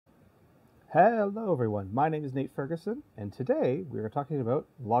Hello everyone, my name is Nate Ferguson, and today we are talking about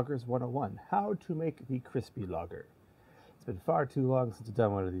Loggers 101, how to make the crispy lager. It's been far too long since I've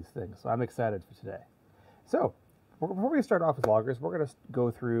done one of these things, so I'm excited for today. So, before we start off with loggers, we're going to go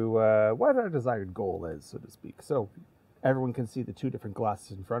through what our desired goal is, so to speak. So, everyone can see the two different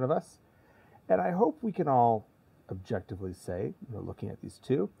glasses in front of us, and I hope we can all objectively say, looking at these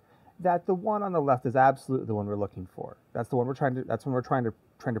two, that the one on the left is absolutely the one we're looking for. That's the one we're trying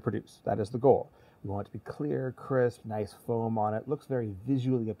to produce. That is the goal. We want it to be clear, crisp, nice foam on it. Looks very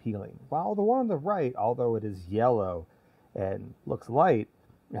visually appealing. While the one on the right, although it is yellow and looks light,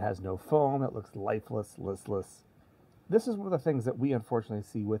 it has no foam. It looks lifeless, listless. This is one of the things that we unfortunately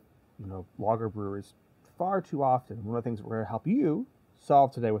see with, lager brewers far too often. One of the things that we're going to help you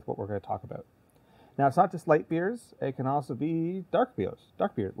solve today with what we're going to talk about. Now, it's not just light beers. It can also be dark beer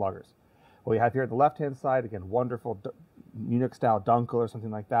lagers. What we have here at the left-hand side, again, wonderful Munich-style Dunkel or something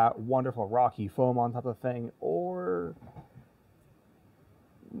like that. Wonderful rocky foam on top of the thing, or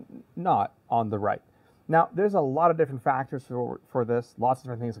not on the right. Now, there's a lot of different factors for this, lots of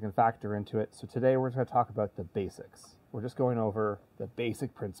different things that can factor into it. So today we're going to talk about the basics. We're just going over the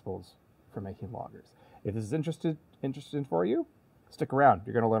basic principles for making lagers. If this is interesting for you, stick around.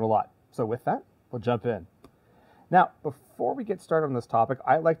 You're going to learn a lot. So with that, we'll jump in. Now, before we get started on this topic,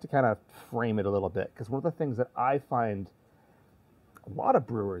 I like to kind of frame it a little bit, because one of the things that I find a lot of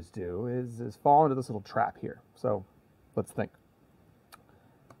brewers do is fall into this little trap here. So let's think.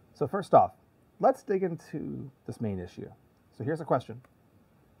 So first off, let's dig into this main issue. So here's a question.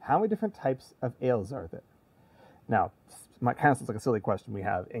 How many different types of ales are there? Now, it kind of sounds like a silly question. We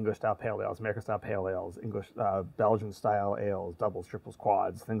have English-style pale ales, American-style pale ales, Belgian-style ales, doubles, triples,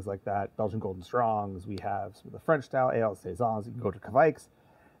 quads, things like that. Belgian Golden Strongs. We have some of the French-style ales, saisons. You can go to Kveiks.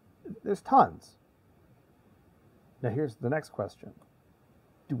 There's tons. Now, here's the next question.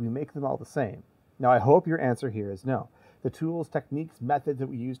 Do we make them all the same? Now, I hope your answer here is no. The tools, techniques, methods that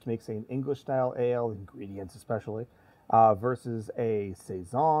we use to make, say, an English-style ale, ingredients especially, versus a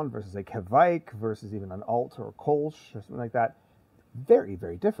saison, versus a Kveik, versus even an Alt or a Kolsch or something like that. Very,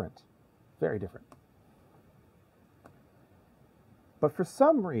 very different. Very different. But for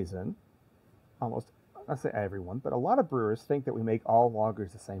some reason, almost, I say everyone, but a lot of brewers think that we make all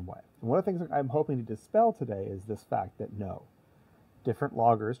lagers the same way. And one of the things that I'm hoping to dispel today is this fact that no. Different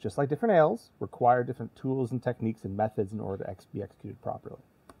lagers, just like different ales, require different tools and techniques and methods in order to be executed properly.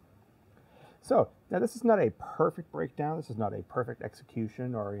 So, now this is not a perfect breakdown, this is not a perfect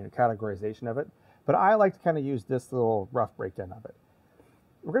execution or categorization of it, but I like to kind of use this little rough breakdown of it.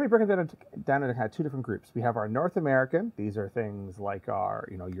 We're going to be breaking that down into kind of two different groups. We have our North American. These are things like our,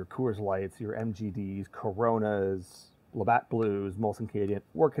 your Coors Lights, your MGDs, Coronas, Labatt Blues, Molson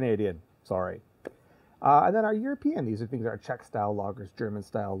Canadian, sorry. And then our European, these are things that are Czech-style lagers,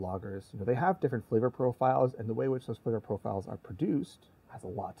 German-style lagers. They have different flavor profiles, and the way in which those flavor profiles are produced has a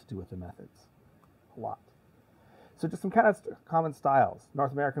lot to do with the methods. A lot. So just some kind of common styles.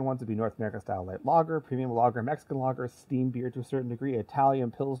 North American ones would be North American style light lager, premium lager, Mexican lager, steam beer to a certain degree, Italian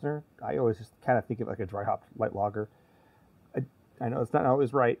pilsner. I always just kind of think of it like a dry hopped light lager. I know it's not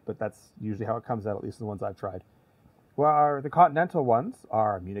always right, but that's usually how it comes out, at least the ones I've tried. Well, the continental ones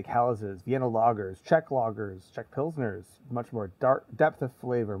are Munich Helles, Vienna lagers, Czech pilsners, much more depth of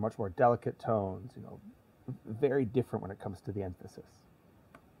flavor, much more delicate tones, very different when it comes to the emphasis.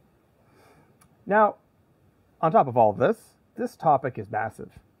 Now, on top of all of this topic is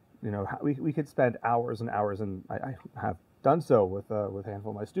massive. We could spend hours and hours, and I have done so with a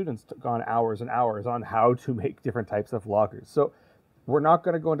handful of my students, gone hours and hours on how to make different types of lagers. So we're not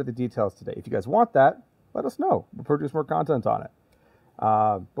going to go into the details today. If you guys want that, let us know. We'll produce more content on it.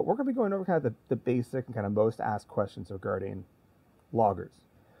 But we're going to be going over kind of the basic and kind of most asked questions regarding lagers.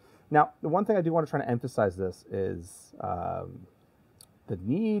 Now, the one thing I do want to try to emphasize this is the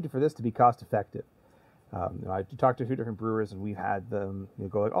need for this to be cost effective. I talked to a few different brewers, and we've had them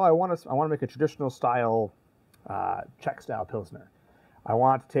go like, "Oh, I want to make a traditional style Czech style pilsner. I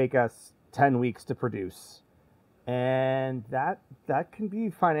want it to take us 10 weeks to produce," and that can be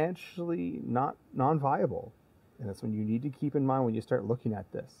financially not non-viable, and that's when you need to keep in mind when you start looking at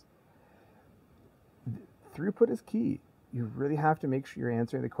this. Throughput is key. You really have to make sure you're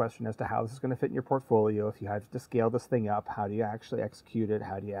answering the question as to how this is going to fit in your portfolio. If you have to scale this thing up, how do you actually execute it?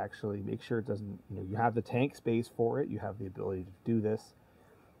 How do you actually make sure it doesn't, you have the tank space for it. You have the ability to do this.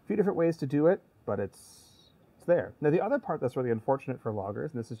 A few different ways to do it, but it's there. Now, the other part that's really unfortunate for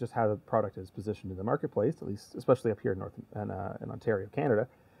lagers, and this is just how the product is positioned in the marketplace, at least especially up here in Ontario, Canada,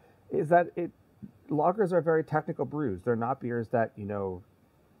 is that lagers are very technical brews. They're not beers that, you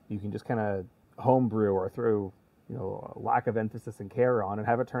can just kind of home brew or throw, a lack of emphasis and care on and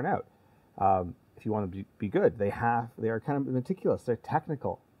have it turn out. If you want to be good, they are kind of meticulous. They're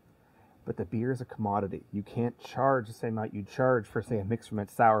technical. But the beer is a commodity. You can't charge the same amount you charge for, say, a mixed ferment,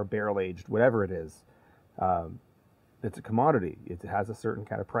 sour, barrel-aged, whatever it is. It's a commodity. It has a certain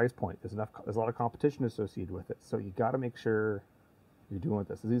kind of price point. There's a lot of competition associated with it. So you got to make sure you're doing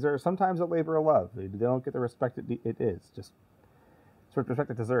this. These are sometimes a labor of love. They don't get the respect it is. Just sort of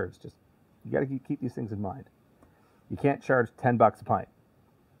respect it deserves. Just you got to keep these things in mind. You can't charge $10 a pint.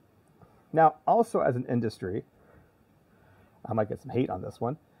 Now, also as an industry, I might get some hate on this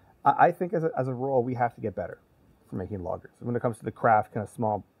one. I think as a role, we have to get better for making lagers when it comes to the craft kind of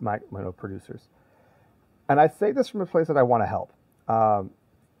small producers. And I say this from a place that I want to help.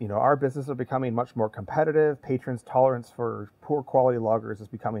 Our business is becoming much more competitive. Patrons' tolerance for poor quality lagers is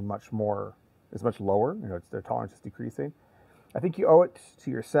becoming much lower. Their tolerance is decreasing. I think you owe it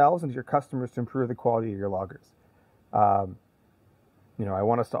to yourselves and to your customers to improve the quality of your lagers. I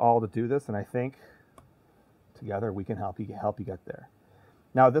want us to all to do this, and I think together we can help you get there.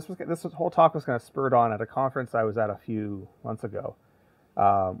 Now, this whole talk was kind of spurred on at a conference I was at a few months ago,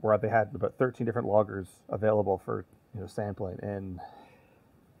 where they had about 13 different lagers available for sampling, and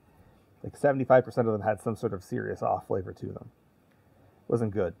like 75% of them had some sort of serious off flavor to them. It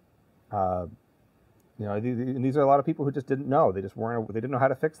wasn't good. These are a lot of people who just didn't know. They didn't know how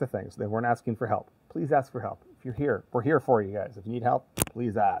to fix the things. They weren't asking for help. Please ask for help. If you're here, we're here for you guys. If you need help,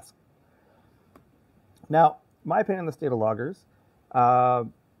 please ask. Now, my opinion on the state of lagers.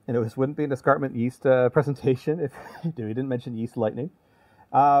 This wouldn't be an escarpment yeast presentation if we didn't mention yeast lightning.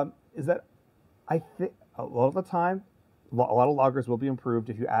 Is that I think a lot of the time, a lot of lagers will be improved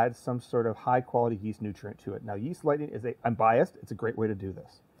if you add some sort of high quality yeast nutrient to it. Now, yeast lightning I'm biased, it's a great way to do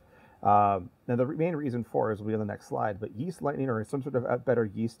this. Now, the main reason for it will be on the next slide, but yeast lightning or some sort of a better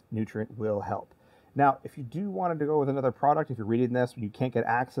yeast nutrient will help. Now, if you do want to go with another product, if you're reading this, you can't get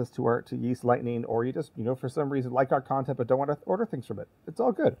access to yeast lightning, or you just, for some reason like our content but don't want to order things from it, it's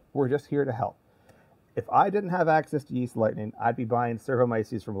all good. We're just here to help. If I didn't have access to yeast lightning, I'd be buying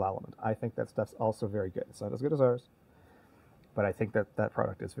Cervomyces from Lallemand. I think that stuff's also very good. It's not as good as ours, but I think that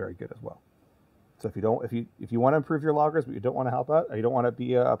product is very good as well. So if you want to improve your lagers, but you don't want to help out, or you don't want to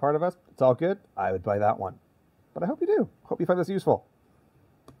be a part of us, it's all good. I would buy that one. But I hope you do. Hope you find this useful.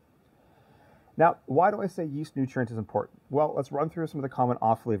 Now, why do I say yeast nutrient is important? Well, let's run through some of the common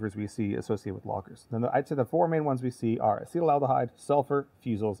off flavors we see associated with lagers. Then I'd say the four main ones we see are acetaldehyde, sulfur,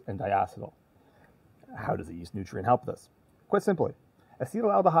 fusels, and diacetyl. How does the yeast nutrient help this? Quite simply,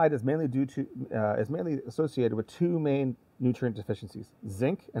 acetaldehyde is mainly associated with two main nutrient deficiencies: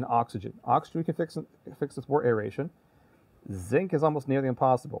 zinc and oxygen. Oxygen we can fix with more aeration. Zinc is almost nearly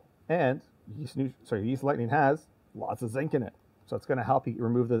impossible, and yeast lightning has lots of zinc in it. So it's going to help you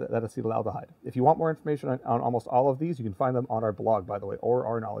remove that acetaldehyde. If you want more information on almost all of these, you can find them on our blog, by the way, or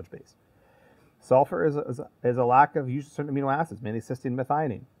our knowledge base. Sulfur is a lack of use of certain amino acids, mainly cysteine and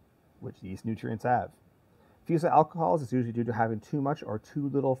methionine, which yeast nutrients have. Fusel alcohols is usually due to having too much or too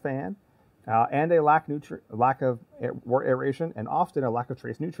little FAN, and a lack of more aeration, and often a lack of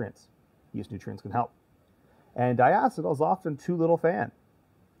trace nutrients. Yeast nutrients can help. And diacetyl is often too little FAN,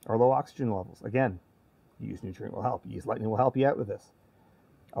 or low oxygen levels. Again, yeast nutrient will help. Yeast lightning will help you out with this.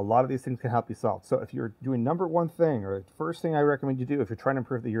 A lot of these things can help you solve. So if you're doing number one thing, or the first thing I recommend you do if you're trying to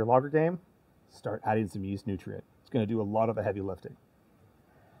improve your lager game, start adding some yeast nutrient. It's going to do a lot of the heavy lifting.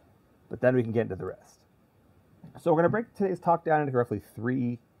 But then we can get into the rest. So we're going to break today's talk down into roughly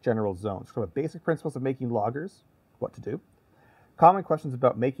three general zones. From basic principles of making lagers, what to do, common questions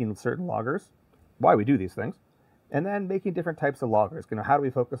about making certain lagers, why we do these things, and then making different types of lagers. How do we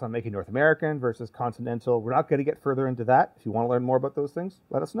focus on making North American versus continental? We're not going to get further into that. If you want to learn more about those things,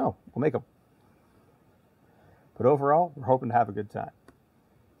 let us know. We'll make them. But overall, we're hoping to have a good time.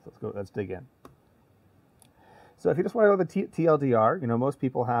 So let's dig in. So if you just want to go to the TLDR, most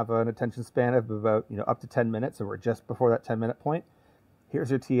people have an attention span of about, up to 10 minutes, so we're just before that 10-minute point.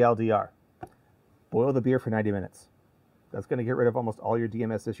 Here's your TLDR. Boil the beer for 90 minutes. That's going to get rid of almost all your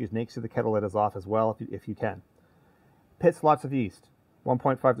DMS issues. Make sure the kettle lid is off as well if you can. Pits lots of yeast,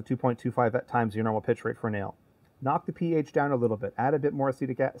 1.5 to 2.25 times your normal pitch rate for an ale. Knock the pH down a little bit. Add a bit more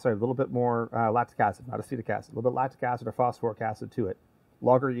lactic acid, not acetic acid. A little bit lactic acid or phosphoric acid to it.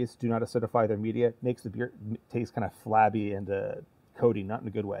 Lager yeasts do not acidify their media. It makes the beer taste kind of flabby and coaty, not in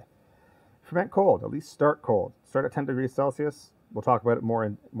a good way. Ferment cold. At least start cold. Start at 10 degrees Celsius. We'll talk about it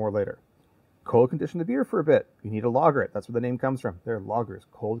more later. Cold condition the beer for a bit. You need to lager it. That's where the name comes from. They're lagers,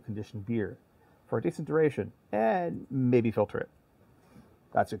 cold conditioned beer, for a decent duration, and maybe filter it.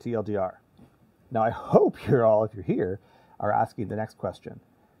 That's your TLDR. Now, I hope if you're here, are asking the next question.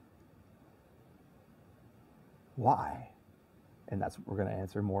 Why? And that's what we're going to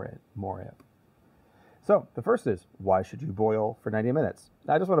answer more in. So the first is, why should you boil for 90 minutes?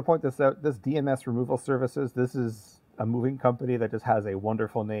 Now, I just want to point this out. This DMS Removal Services, this is a moving company that just has a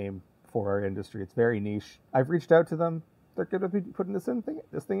wonderful name for our industry. It's very niche. I've reached out to them. They're going to be putting this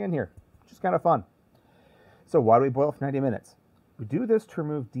thing in here, which is kind of fun. So why do we boil for 90 minutes? We do this to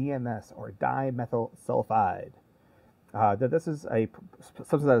remove DMS, or dimethyl sulfide. This is a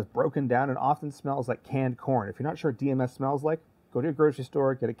substance that is broken down and often smells like canned corn. If you're not sure what DMS smells like, go to your grocery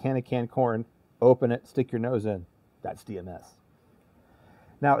store, get a can of canned corn, open it, stick your nose in. That's DMS.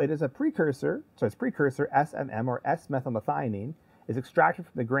 Now, it is a precursor, so its precursor, SMM, or S-methylmethionine, is extracted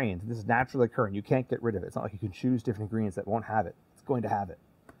from the grains. This is naturally occurring. You can't get rid of it. It's not like you can choose different ingredients that won't have it. It's going to have it.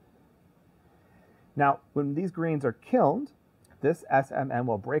 Now, when these grains are kilned, this SMM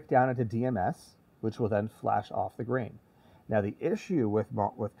will break down into DMS, which will then flash off the grain. Now, the issue with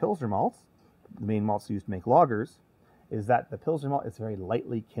Pilsner malts, the main malts used to make lagers, is that the Pilsner malt is very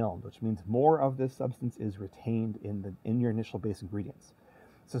lightly kilned, which means more of this substance is retained in your initial base ingredients.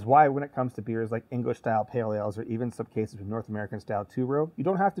 This is why when it comes to beers like English-style pale ales, or even some cases with North American-style two-row, you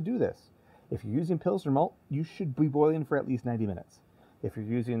don't have to do this. If you're using Pilsner malt, you should be boiling for at least 90 minutes. If you're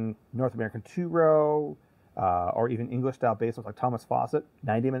using North American two-row, or even English-style base like Thomas Fawcett,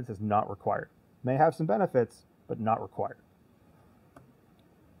 90 minutes is not required. May have some benefits, but not required.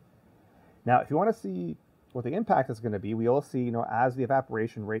 Now, if you want to see what the impact is going to be, we will see, as the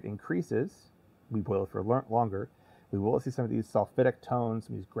evaporation rate increases, we boil for longer, we will see some of these sulfidic tones,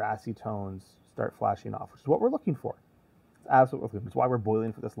 some of these grassy tones start flashing off, which is what we're looking for. It's absolutely what we're looking for. It's why we're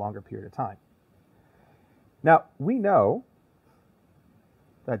boiling for this longer period of time. Now, we know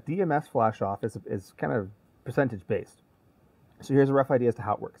that DMS flash off is kind of percentage based. So here's a rough idea as to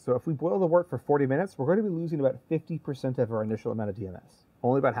how it works. So if we boil the wort for 40 minutes, we're going to be losing about 50% of our initial amount of DMS,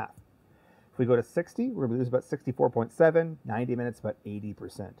 only about half. If we go to 60, we're going to lose about 64.7, 90 minutes, about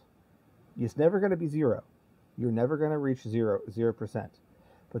 80%. It's never going to be zero. You're never going to reach 0%.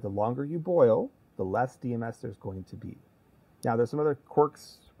 But the longer you boil, the less DMS there's going to be. Now, there's some other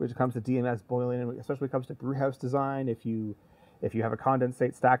quirks when it comes to DMS boiling, especially when it comes to brew house design. If you have a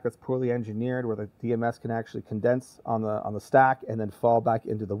condensate stack that's poorly engineered, where the DMS can actually condense on the stack and then fall back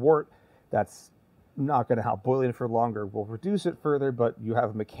into the wort, that's not going to help. Boiling for longer will reduce it further, but you have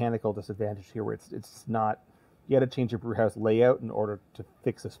a mechanical disadvantage here where it's not, you got to change your brew house layout in order to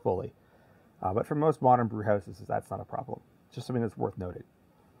fix this fully. But for most modern brew houses, that's not a problem. It's just something that's worth noting.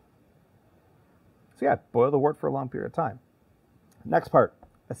 So yeah, boil the wort for a long period of time. Next part,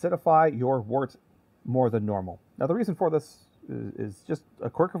 acidify your wort more than normal. Now, the reason for this is just a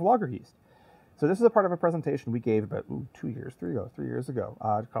quirk of lager yeast. So this is a part of a presentation we gave about 3 years ago,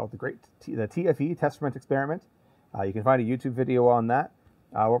 called the TFE, Test Ferment Experiment. You can find a YouTube video on that,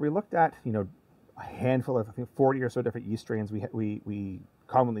 where we looked at, a handful of, I think, 40 or so different yeast strains we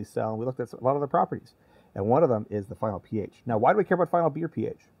commonly sell, and we looked at a lot of the properties. And one of them is the final pH. Now, why do we care about final beer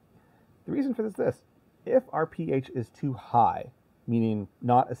pH? The reason for this is this. If our pH is too high, meaning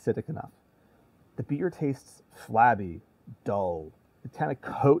not acidic enough, the beer tastes flabby, dull. It kind of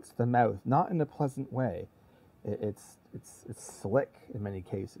coats the mouth, not in a pleasant way. It's slick in many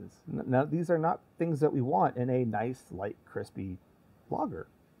cases. Now, these are not things that we want in a nice, light, crispy lager.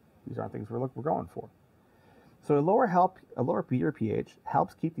 These aren't things we're going for. So a lower beer pH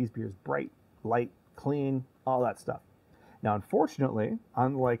helps keep these beers bright, light, clean, all that stuff. Now, unfortunately,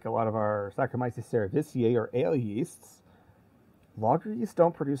 unlike a lot of our Saccharomyces cerevisiae or ale yeasts, lager yeasts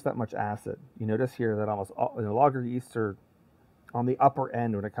don't produce that much acid. You notice here that almost all lager yeasts are on the upper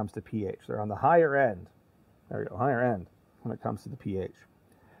end when it comes to pH. They're on the higher end. There we go, higher end when it comes to the pH.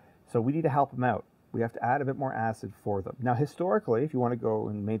 So we need to help them out. We have to add a bit more acid for them. Now, historically, if you want to go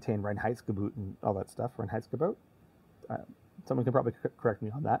and maintain Reinheitsgebot and all that stuff, Reinheitsgebot, someone can probably correct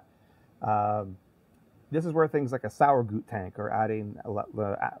me on that. This is where things like a sourgut tank or adding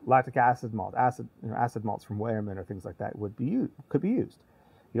lactic acid malt, acid malts from Weyermann or things like that could be used.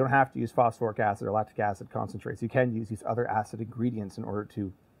 You don't have to use phosphoric acid or lactic acid concentrates. You can use these other acid ingredients in order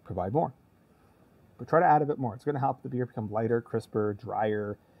to provide more. But try to add a bit more. It's going to help the beer become lighter, crisper,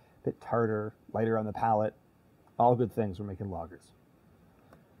 drier, a bit tartar, lighter on the palate. All good things when making lagers.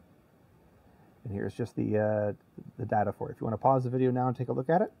 And here's just the data for it. If you want to pause the video now and take a look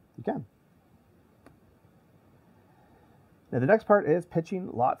at it, you can. Now, the next part is pitching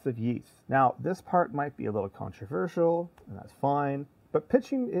lots of yeast. Now, this part might be a little controversial, and that's fine. But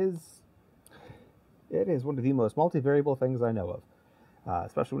pitching is one of the most multivariable things I know of,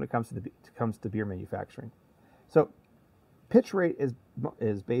 especially when it comes to beer manufacturing. So, pitch rate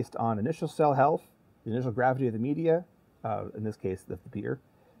is based on initial cell health, the initial gravity of the media, in this case the beer,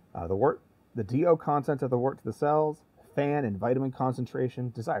 the wort, the DO content of the wort to the cells, tryptophan and vitamin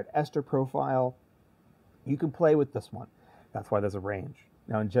concentration, desired ester profile. You can play with this one. That's why there's a range.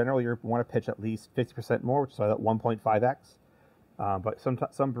 Now, in general, you want to pitch at least 50% more, which is why that 1.5x. But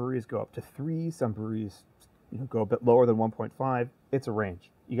some breweries go up to 3. Some breweries go a bit lower than 1.5. It's a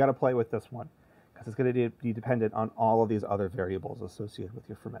range. You got to play with this one because it's going to be dependent on all of these other variables associated with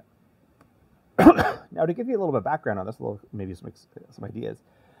your ferment. Now, to give you a little bit of background on this, maybe some ideas,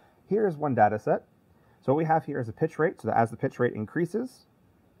 here's one data set. So what we have here is a pitch rate. So that as the pitch rate increases,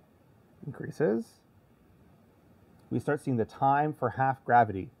 we start seeing the time for half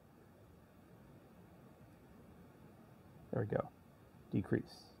gravity. There we go.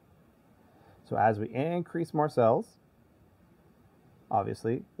 Decrease. So as we increase more cells,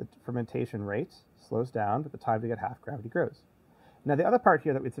 obviously the fermentation rate slows down, but the time to get half gravity grows. Now the other part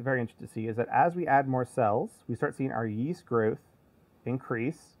here that it's very interesting to see is that as we add more cells, we start seeing our yeast growth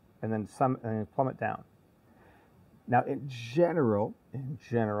increase and then plummet down. Now in general,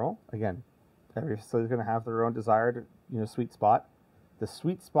 again, every facility is going to have their own desired, sweet spot. The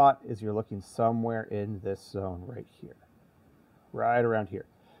sweet spot is you're looking somewhere in this zone right here, right around here.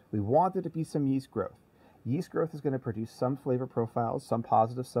 We want there to be some yeast growth. Yeast growth is going to produce some flavor profiles, some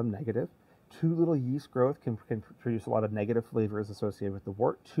positive, some negative. Too little yeast growth can produce a lot of negative flavors associated with the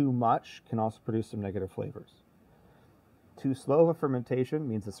wort. Too much can also produce some negative flavors. Too slow of a fermentation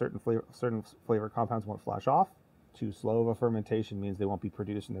means that certain flavor compounds won't flash off. Too slow of a fermentation means they won't be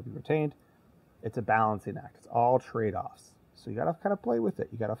produced and they'll be retained. It's a balancing act. It's all trade-offs. So you got to kind of play with it.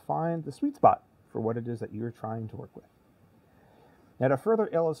 You got to find the sweet spot for what it is that you're trying to work with. Now, to further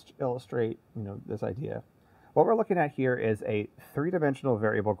illustrate, this idea, what we're looking at here is a 3-dimensional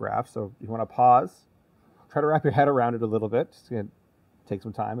variable graph. So you want to pause, try to wrap your head around it a little bit. It's going to take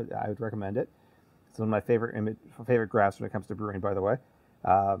some time. I would recommend it. It's one of my favorite graphs when it comes to brewing, by the way.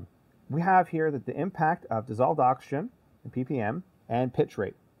 We have here that the impact of dissolved oxygen and ppm and pitch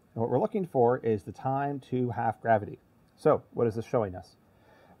rate. And what we're looking for is the time to half gravity. So what is this showing us?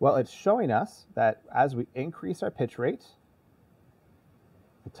 Well, it's showing us that as we increase our pitch rate,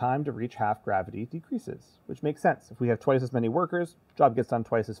 the time to reach half gravity decreases, which makes sense. If we have twice as many workers, job gets done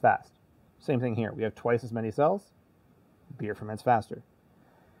twice as fast. Same thing here. We have twice as many cells, beer ferments faster.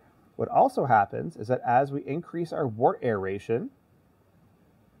 What also happens is that as we increase our wort aeration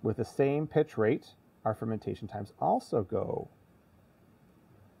with the same pitch rate, our fermentation times also go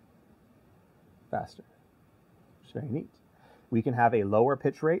faster, which is very neat. We can have a lower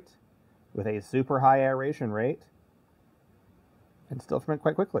pitch rate with a super high aeration rate and still ferment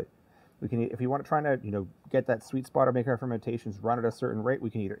quite quickly. We can, if you want to try to, get that sweet spot or make our fermentations run at a certain rate, we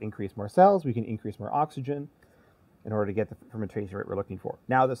can either increase more cells, we can increase more oxygen in order to get the fermentation rate we're looking for.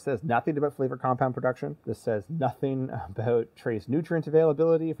 Now, this says nothing about flavor compound production. This says nothing about trace nutrient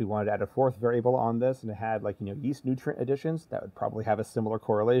availability. If we wanted to add a 4th variable on this and it had yeast nutrient additions, that would probably have a similar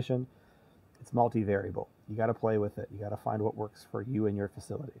correlation. It's multivariable. You got to play with it. You got to find what works for you and your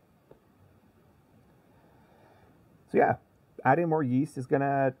facility. So yeah, adding more yeast is going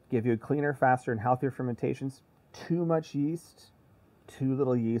to give you cleaner, faster, and healthier fermentations. Too much yeast, too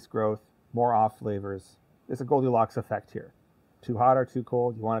little yeast growth, more off flavors. There's a Goldilocks effect here. Too hot or too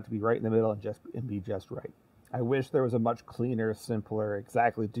cold, you want it to be right in the middle and be just right. I wish there was a much cleaner, simpler,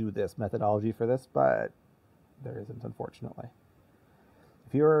 exactly do this methodology for this, but there isn't, unfortunately.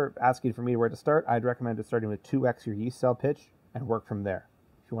 If you were asking for me where to start, I'd recommend starting with 2x your yeast cell pitch and work from there.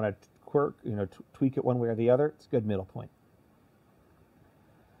 If you want to tweak it one way or the other, it's a good middle point.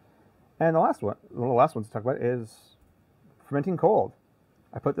 And the last one to talk about is fermenting cold.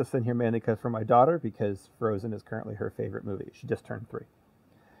 I put this in here mainly for my daughter because Frozen is currently her favorite movie. She just turned 3.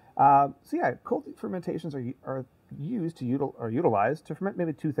 So yeah, cold fermentations are utilized to ferment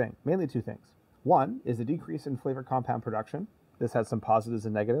mainly two things. One is a decrease in flavor compound production. This has some positives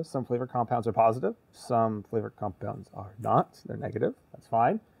and negatives. Some flavor compounds are positive. Some flavor compounds are not. They're negative. That's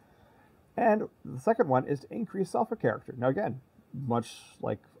fine. And the second one is to increase sulfur character. Now again, much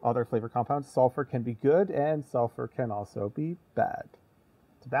like other flavor compounds, sulfur can be good and sulfur can also be bad.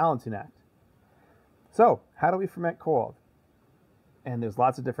 It's a balancing act. So how do we ferment cold? And there's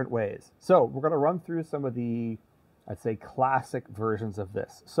lots of different ways. So we're going to run through some of the, I'd say, classic versions of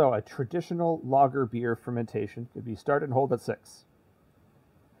this. So a traditional lager beer fermentation could be start and hold at 6.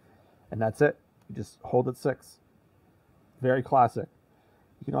 And that's it. You just hold at 6. Very classic.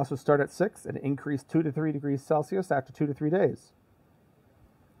 You can also start at 6 and increase 2 to 3 degrees Celsius after 2 to 3 days.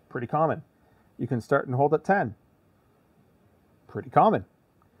 Pretty common. You can start and hold at 10. Pretty common.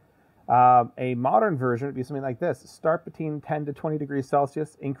 A modern version would be something like this. Start between 10 to 20 degrees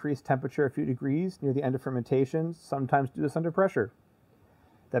Celsius, increase temperature a few degrees near the end of fermentation. Sometimes do this under pressure.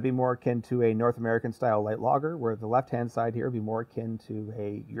 That'd be more akin to a North American style light lager, where the left-hand side here would be more akin to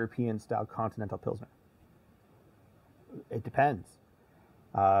a European style continental pilsner. It depends.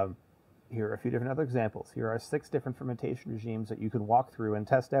 Here are a few different other examples. Here are 6 different fermentation regimes that you can walk through and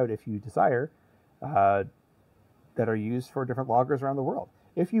test out if you desire, that are used for different lagers around the world.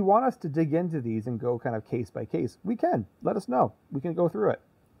 If you want us to dig into these and go kind of case by case, we can. Let us know. We can go through it.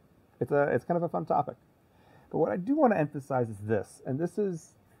 It's kind of a fun topic. But what I do want to emphasize is this, and this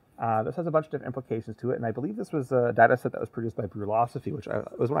has a bunch of different implications to it, and I believe this was a data set that was produced by Brewlosophy, which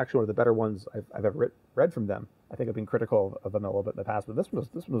was actually one of the better ones I've ever read from them. I think I've been critical of them a little bit in the past, but this one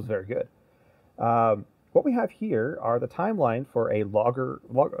was very good. What we have here are the timeline for a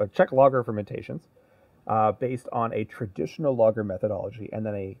Czech lager fermentations based on a traditional lager methodology, and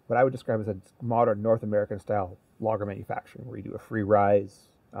then what I would describe as a modern North American style lager manufacturing, where you do a free rise.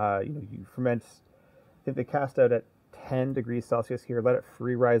 You ferment. I think they cast out at 10 degrees Celsius here, let it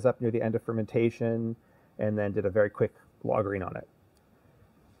free rise up near the end of fermentation, and then did a very quick lagering on it.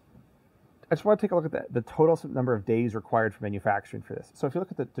 I just want to take a look at the total number of days required for manufacturing for this. So if you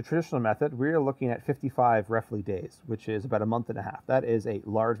look at the traditional method, we're looking at 55 roughly days, which is about a month and a half. That is a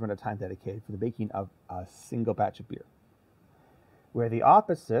large amount of time dedicated for the making of a single batch of beer. Where the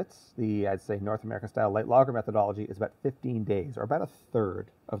opposites, I'd say North American style light lager methodology, is about 15 days, or about a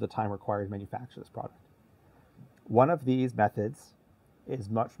third of the time required to manufacture this product. One of these methods is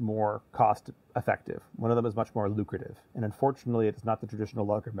much more cost effective. One of them is much more lucrative. And unfortunately, it is not the traditional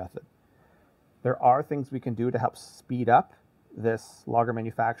lager method. There are things we can do to help speed up this lager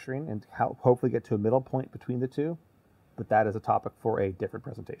manufacturing and help hopefully get to a middle point between the two, but that is a topic for a different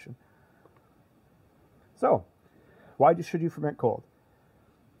presentation. So, why should you ferment cold?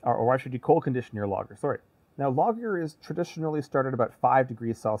 Or why should you cold condition your lager? Sorry. Now, lager is traditionally started about 5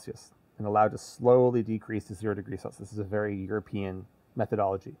 degrees Celsius and allowed to slowly decrease to 0 degrees Celsius. This is a very European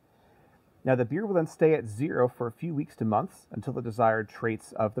methodology. Now, the beer will then stay at 0 for a few weeks to months until the desired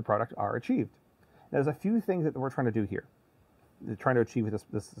traits of the product are achieved. Now, there's a few things that we're trying to do here. They're trying to achieve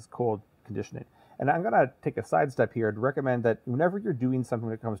this cold conditioning. And I'm going to take a sidestep here to recommend that whenever you're doing something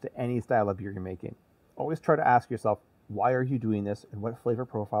when it comes to any style of beer you're making, always try to ask yourself, why are you doing this and what flavor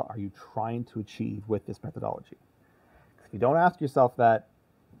profile are you trying to achieve with this methodology? If you don't ask yourself that,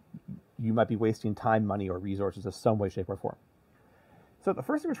 you might be wasting time, money, or resources of some way, shape, or form. So the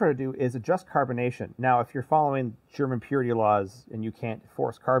first thing we're trying to do is adjust carbonation. Now, if you're following German purity laws and you can't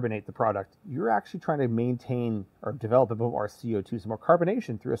force carbonate the product, you're actually trying to maintain or develop a bit more CO2, some more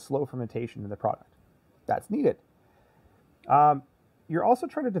carbonation through a slow fermentation in the product. That's needed. You're also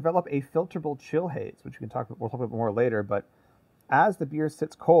trying to develop a filterable chill haze, which we'll talk about more later, but as the beer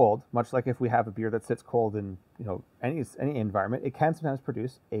sits cold, much like if we have a beer that sits cold in any environment, it can sometimes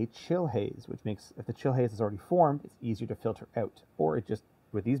produce a chill haze, which makes, if the chill haze is already formed, it's easier to filter out, or it just,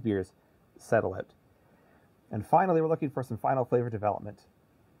 with these beers, settle out. And finally, we're looking for some final flavor development.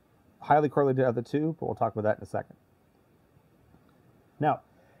 Highly correlated to the two, but we'll talk about that in a second. Now,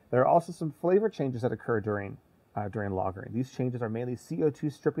 there are also some flavor changes that occur during lagering. These changes are mainly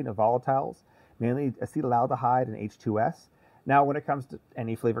CO2 stripping of volatiles, mainly acetaldehyde and H2S. Now, when it comes to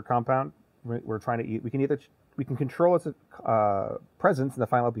any flavor compound, we're trying to we can control its presence in the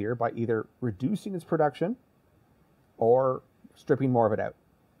final beer by either reducing its production or stripping more of it out.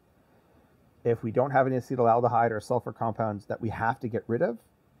 If we don't have any acetaldehyde or sulfur compounds that we have to get rid of,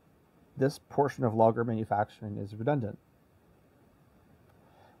 this portion of lager manufacturing is redundant.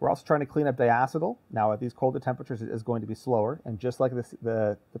 We're also trying to clean up diacetyl. Now, at these colder temperatures, it is going to be slower, and just like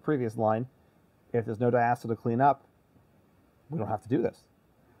the previous line, if there's no diacetyl to clean up, we don't have to do this.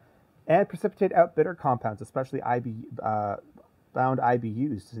 And precipitate out bitter compounds, especially bound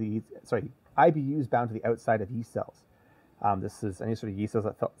IBUs IBUs bound to the outside of yeast cells. This is any sort of yeast cells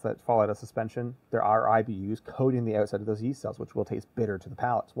that fall out of suspension. There are IBUs coating the outside of those yeast cells, which will taste bitter to the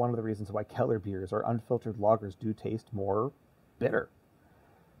palate. It's one of the reasons why Keller beers or unfiltered lagers do taste more bitter.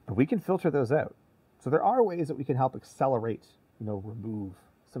 But we can filter those out. So there are ways that we can help accelerate, remove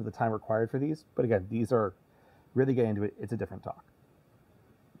some of the time required for these. But again, these are really getting into it. It's a different talk.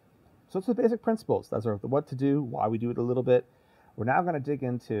 So it's the basic principles. Those are the what to do, why we do it a little bit. We're now going to dig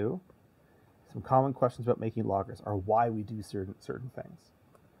into some common questions about making lagers, or why we do certain things.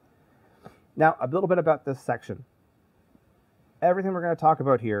 Now, a little bit about this section. Everything we're going to talk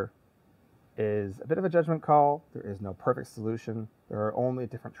about here is a bit of a judgment call. There is no perfect solution. There are only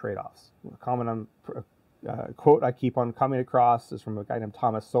different trade-offs. A quote I keep on coming across is from a guy named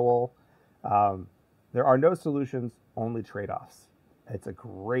Thomas Sowell. There are no solutions, only trade-offs. It's a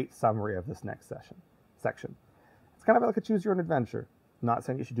great summary of this next section. It's kind of like a choose your own adventure. Not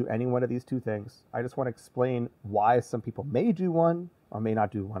saying you should do any one of these two things. I just want to explain why some people may do one or may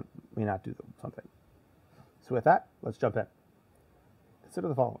not do one, may not do something. So with that, let's jump in. Consider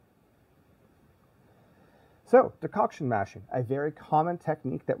the following. So, decoction mashing, a very common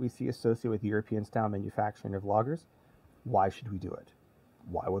technique that we see associated with European-style manufacturing of lagers. Why should we do it?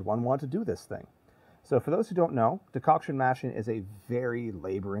 Why would one want to do this thing? So for those who don't know, decoction mashing is a very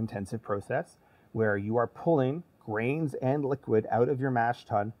labor-intensive process where you are pulling grains and liquid out of your mash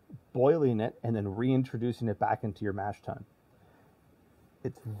tun, boiling it, and then reintroducing it back into your mash tun.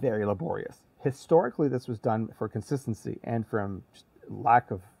 It's very laborious. Historically, this was done for consistency and from lack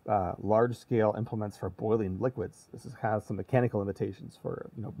of large-scale implements for boiling liquids. This has some mechanical limitations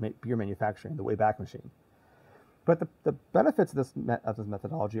for beer manufacturing, the Wayback Machine. But the benefits of this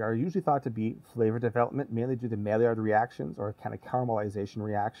methodology are usually thought to be flavor development, mainly due to Maillard reactions or kind of caramelization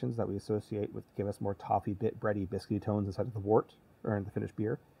reactions that we associate with give us more toffee, bready, biscuity tones inside of the wort or in the finished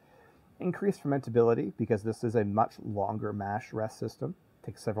beer. Increased fermentability, because this is a much longer mash rest system. It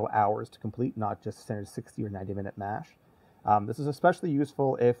takes several hours to complete, not just a standard 60 or 90-minute mash. This is especially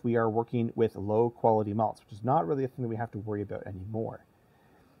useful if we are working with low-quality malts, which is not really a thing that we have to worry about anymore.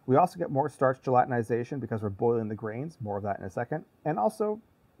 We also get more starch gelatinization because we're boiling the grains, more of that in a second, and also,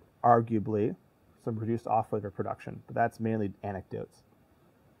 arguably, some reduced off-flavor production, but that's mainly anecdotes.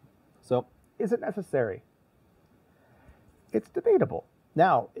 So, is it necessary? It's debatable.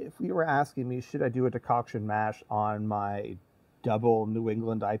 Now, if you were asking me, should I do a decoction mash on my double New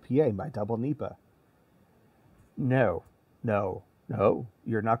England IPA, my double NEPA? No,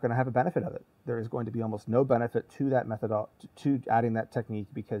 you're not going to have a benefit of it. There is going to be almost no benefit to that method, to adding that technique,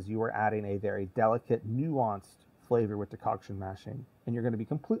 because you are adding a very delicate, nuanced flavor with decoction mashing, and you're going to be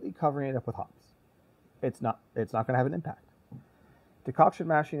completely covering it up with hops. It's not going to have an impact. Decoction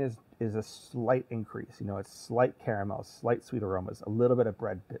mashing is a slight increase. It's slight caramel, slight sweet aromas, a little bit of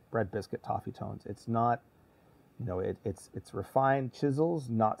bread biscuit toffee tones. It's not, it's refined chisels,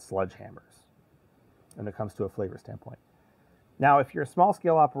 not sledgehammers when it comes to a flavor standpoint. Now, if you're a small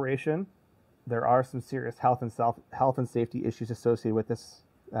scale operation, there are some serious health and safety issues associated with this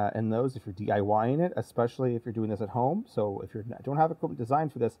in those if you're DIYing it, especially if you're doing this at home. So if you don't have equipment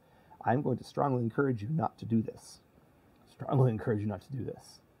designed for this, I'm going to strongly encourage you not to do this.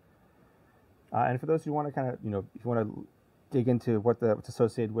 And for those who want to kind of, if you want to dig into what's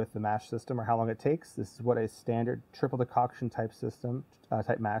associated with the mash system or how long it takes, this is what a standard triple decoction type system,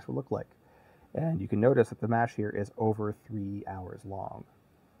 type mash will look like. And you can notice that the mash here is over 3 hours long.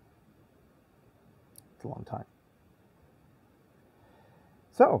 It's a long time.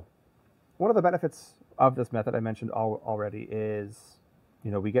 So, one of the benefits of this method I mentioned already is,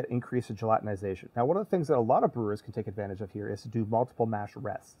 we get increased gelatinization. Now, one of the things that a lot of brewers can take advantage of here is to do multiple mash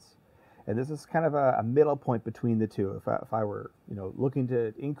rests. And this is kind of a middle point between the two. If I were, looking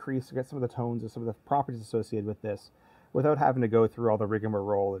to get some of the tones or some of the properties associated with this, without having to go through all the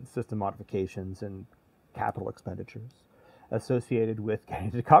rigmarole and system modifications and capital expenditures associated with getting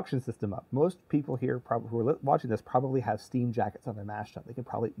the decoction system up. Most people here who are watching this probably have steam jackets on their mash tun. You can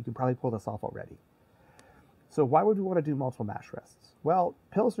probably pull this off already. So why would we want to do multiple mash rests? Well,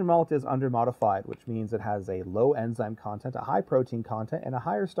 Pilsner malt is under-modified, which means it has a low enzyme content, a high protein content, and a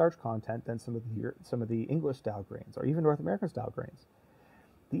higher starch content than some of the English-style grains, or even North American-style grains.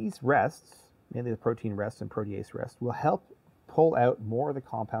 These rests, mainly the protein rest and protease rest, will help pull out more of the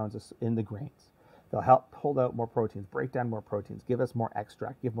compounds in the grains. They'll help pull out more proteins, break down more proteins, give us more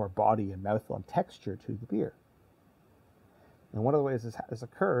extract, give more body and mouthfeel and texture to the beer. And one of the ways this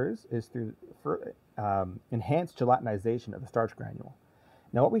occurs is through enhanced gelatinization of the starch granule.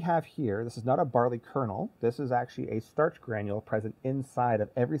 Now what we have here, this is not a barley kernel. This is actually a starch granule present inside of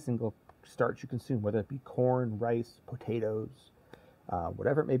every single starch you consume, whether it be corn, rice, potatoes,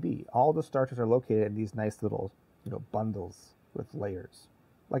 whatever it may be. All the starches are located in these nice little, bundles with layers,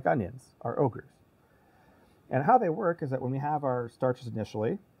 like onions or ogres. And how they work is that when we have our starches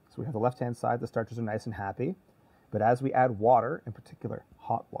initially, so we have the left-hand side, the starches are nice and happy, but as we add water, in particular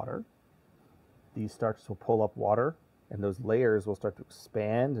hot water, these starches will pull up water, and those layers will start to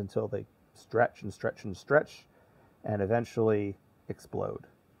expand until they stretch and stretch and stretch, and eventually explode.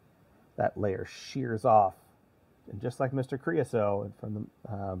 That layer shears off, and just like Mr. Creosote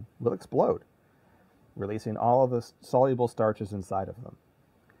will explode, releasing all of the soluble starches inside of them.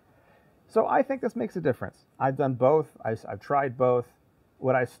 So I think this makes a difference. I've done both. I've tried both.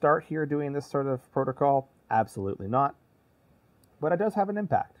 Would I start here doing this sort of protocol? Absolutely not. But it does have an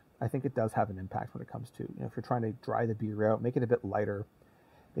impact. I think it does have an impact when it comes to, if you're trying to dry the beer out, make it a bit lighter,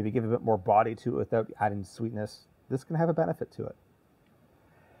 maybe give a bit more body to it without adding sweetness, this can have a benefit to it.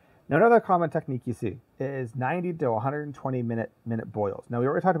 Now, another common technique you see is 90 to 120 minute boils. Now, we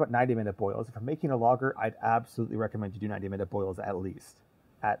already talked about 90-minute boils. If you're making a lager, I'd absolutely recommend you do 90-minute boils at least.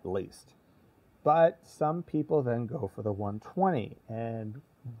 At least. But some people then go for the 120. And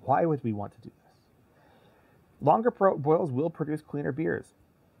why would we want to do this? Longer boils will produce cleaner beers,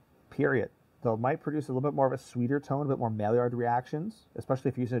 period. They might produce a little bit more of a sweeter tone, a bit more Maillard reactions, especially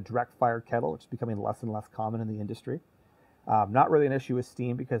if you use a direct fire kettle, which is becoming less and less common in the industry. Not really an issue with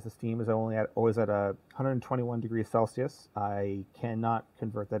steam because the steam is always at 121 degrees Celsius. I cannot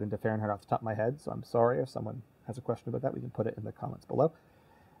convert that into Fahrenheit off the top of my head, so I'm sorry if someone has a question about that. We can put it in the comments below.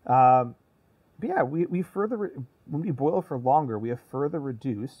 But yeah, when we boil for longer, we have further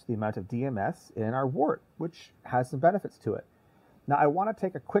reduced the amount of DMS in our wort, which has some benefits to it. Now, I want to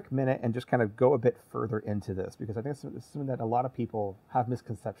take a quick minute and just kind of go a bit further into this because I think it's something that a lot of people have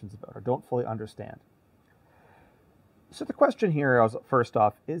misconceptions about or don't fully understand. So the question here is, first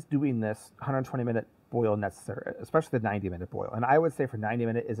off, is doing this 120-minute boil necessary, especially the 90-minute boil? And I would say for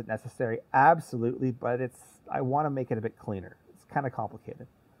 90-minute, is it necessary? Absolutely, but I want to make it a bit cleaner. It's kind of complicated.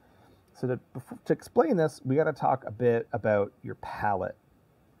 So to explain this, we got to talk a bit about your palate,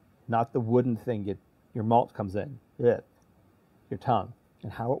 not the wooden thing your malt comes in, your tongue,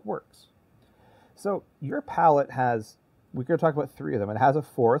 and how it works. So your palate we're going to talk about three of them. It has a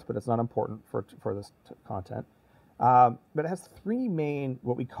fourth, but it's not important for this content. But it has three main,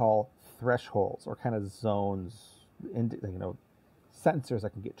 what we call thresholds, or kind of zones, sensors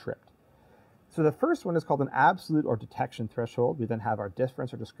that can get tripped. So the first one is called an absolute or detection threshold. We then have our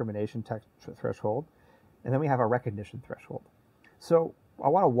difference or discrimination threshold, and then we have our recognition threshold. So I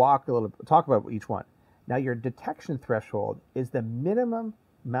want to talk about each one. Now, your detection threshold is the minimum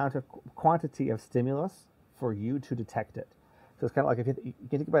amount of quantity of stimulus for you to detect it. So it's kind of like, if you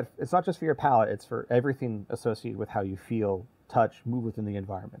can think about it, it's not just for your palate, it's for everything associated with how you feel, touch, move within the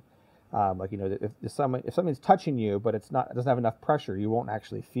environment. If something's touching you, but it doesn't have enough pressure, you won't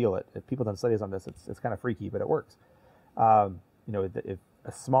actually feel it. If people have done studies on this, it's kind of freaky, but it works. If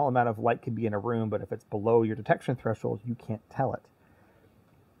a small amount of light can be in a room, but if it's below your detection threshold, you can't tell it.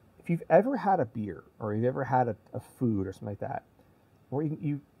 If you've ever had a beer, or you've ever had a food or something like that, where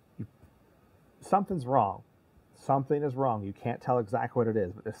something's wrong, something is wrong, you can't tell exactly what it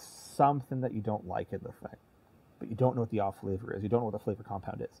is, but there's something that you don't like in the thing, but you don't know what the off flavor is, you don't know what the flavor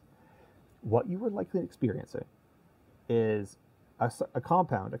compound is. What you are likely experiencing is a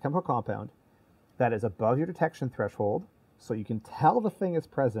chemical compound that is above your detection threshold, so you can tell the thing is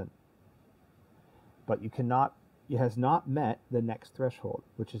present, but it has not met the next threshold,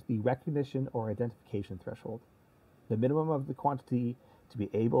 which is the recognition or identification threshold, the minimum of the quantity to be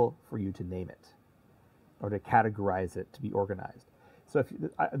able for you to name it, or to categorize it, to be organized. So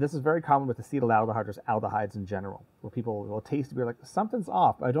this is very common with acetaldehyde or just aldehydes in general, where people will taste a beer like, something's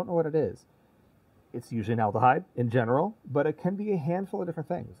off, but I don't know what it is. It's usually an aldehyde in general, but it can be a handful of different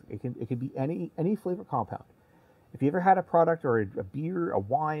things. It can be any flavor compound. If you ever had a product or a beer, a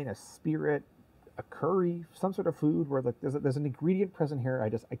wine, a spirit, a curry, some sort of food where there's an ingredient present here,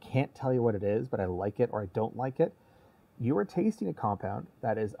 I can't tell you what it is, but I like it or I don't like it, you are tasting a compound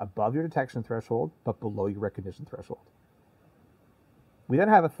that is above your detection threshold, but below your recognition threshold. We then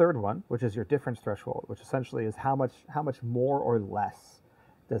have a third one, which is your difference threshold, which essentially is how much more or less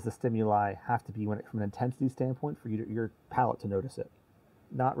does the stimuli have to be from an intensity standpoint for your palate to notice it.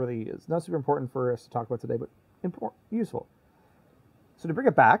 It's not super important for us to talk about today, but useful. So to bring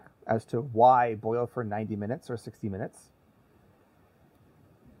it back as to why boil for 90 minutes or 60 minutes,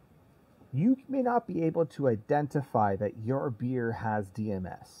 you may not be able to identify that your beer has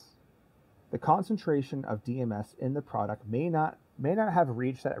DMS. The concentration of DMS in the product may not have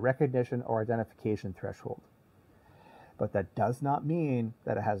reached that recognition or identification threshold. But that does not mean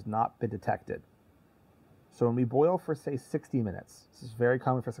that it has not been detected. So when we boil for, say, 60 minutes, this is very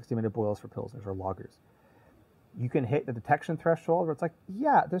common for 60-minute boils for pilsners or lagers, you can hit the detection threshold where it's like,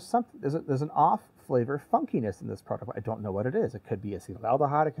 yeah, there's an off flavor funkiness in this product. I don't know what it is. It could be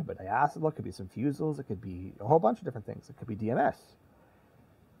acetaldehyde, it could be diacetyl, it could be some fusels, it could be a whole bunch of different things. It could be DMS.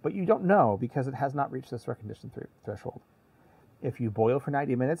 But you don't know because it has not reached this recognition threshold. If you boil for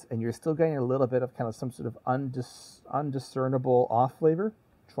 90 minutes and you're still getting a little bit of kind of some sort of undiscernible off flavor,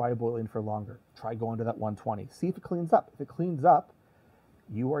 try boiling for longer. Try going to that 120. See if it cleans up. If it cleans up,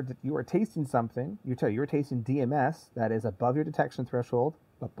 you are tasting something. You're tasting DMS that is above your detection threshold,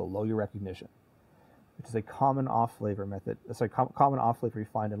 but below your recognition, which is a common off flavor method. It's a common off flavor you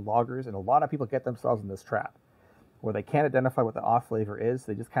find in lagers, and a lot of people get themselves in this trap where they can't identify what the off flavor is.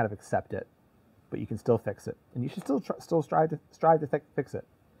 They just kind of accept it. But you can still fix it, and you should still strive to fix it.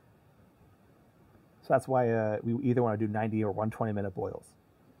 So that's why we either want to do 90 or 120-minute boils.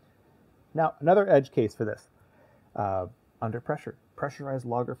 Now, another edge case for this, under pressure. Pressurized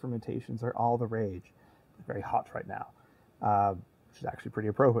lager fermentations are all the rage. They're very hot right now, which is actually pretty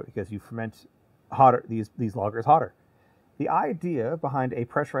appropriate because you ferment hotter these lagers hotter. The idea behind a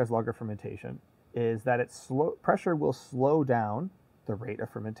pressurized lager fermentation is that pressure will slow down the rate of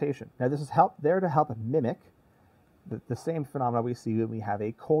fermentation. Now, this is there to help mimic the same phenomena we see when we have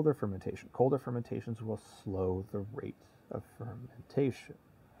a colder fermentation. Colder fermentations will slow the rate of fermentation.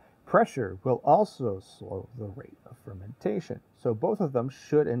 Pressure will also slow the rate of fermentation. So both of them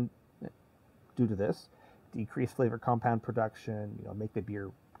should, due to this, decrease flavor compound production, make the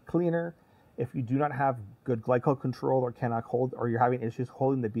beer cleaner. If you do not have good glycol control or cannot hold, or you're having issues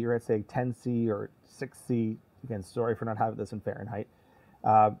holding the beer at, say, 10C or 6C, again, sorry for not having this in Fahrenheit,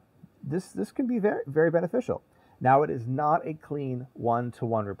 this can be very, very beneficial. Now, it is not a clean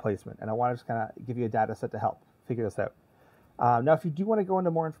one-to-one replacement, and I want to just kind of give you a data set to help figure this out. Now, if you do want to go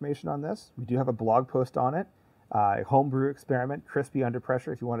into more information on this, we do have a blog post on it, a homebrew experiment, crispy under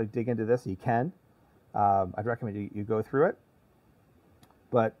pressure. If you want to dig into this, you can. I'd recommend you go through it.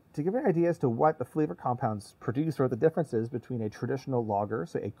 But to give you an idea as to what the flavor compounds produce or the differences between a traditional lager,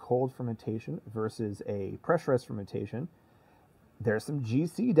 so a cold fermentation versus a pressurized fermentation, there's some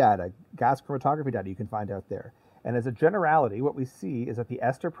GC data, gas chromatography data you can find out there. And as a generality, what we see is that the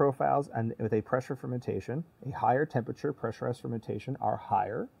ester profiles and with a pressure fermentation, a higher temperature pressurized fermentation are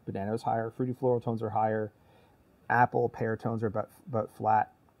higher. Banana is higher, fruity floral tones are higher, apple, pear tones are about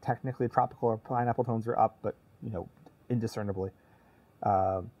flat. Technically, tropical or pineapple tones are up, but indiscernibly.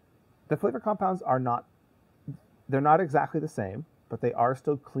 The flavor compounds they're not exactly the same, but they are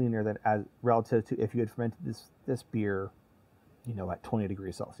still cleaner than as relative to if you had fermented this beer, at 20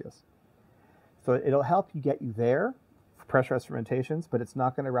 degrees Celsius. So it'll help you get you there for pressurized fermentations, but it's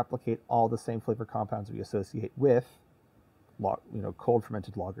not going to replicate all the same flavor compounds we associate with, cold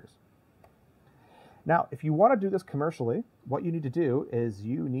fermented lagers. Now, if you want to do this commercially, what you need to do is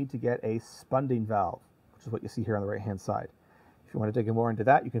you need to get a spunding valve, which is what you see here on the right-hand side. If you want to dig more into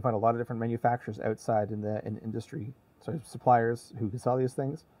that, you can find a lot of different manufacturers outside in the industry, suppliers who can sell these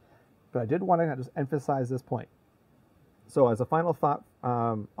things. But I did want to just emphasize this point. So as a final thought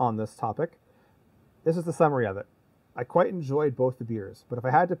on this topic, this is the summary of it. I quite enjoyed both the beers, but if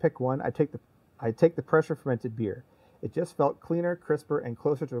I had to pick one, I'd take the pressure fermented beer. It just felt cleaner, crisper, and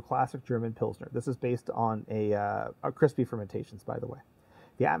closer to a classic German Pilsner. This is based on a crispy fermentations, by the way.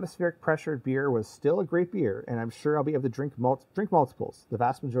 The atmospheric pressured beer was still a great beer, and I'm sure I'll be able to drink multiples. The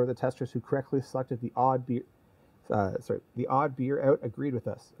vast majority of the testers who correctly selected the odd beer out agreed with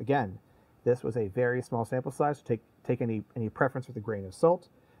us. Again, this was a very small sample size, so take any preference with a grain of salt.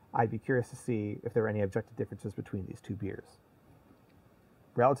 I'd be curious to see if there are any objective differences between these two beers.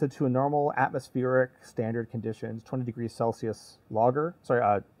 Relative to a normal atmospheric standard conditions, 20 degrees Celsius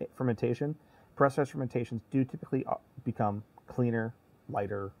fermentation, pressurized fermentations do typically become cleaner,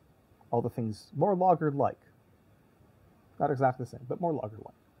 lighter, all the things more lager-like. Not exactly the same, but more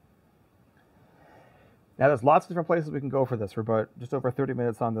lager-like. Now, there's lots of different places we can go for this. We're about just over 30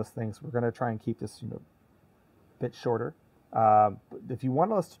 minutes on this thing, so we're going to try and keep this a bit shorter. But if you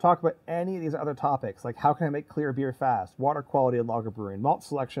want us to talk about any of these other topics, like how can I make clear beer fast, water quality in lager brewing, malt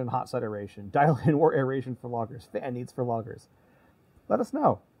selection, hot side aeration, dial in more aeration for lagers, fan needs for lagers, let us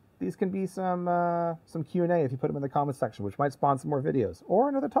know. These can be some Q&A if you put them in the comments section, which might spawn some more videos or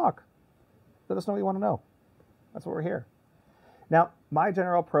another talk. Let us know what you want to know. That's what we're here. Now, my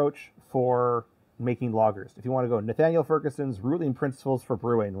general approach for making lagers, if you want to go Nathaniel Ferguson's ruling principles for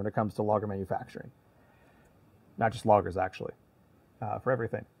brewing when it comes to lager manufacturing. Not just lagers, actually, for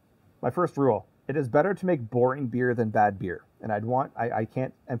everything. My first rule, it is better to make boring beer than bad beer. And I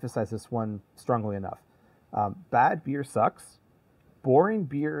can't emphasize this one strongly enough. Bad beer sucks. Boring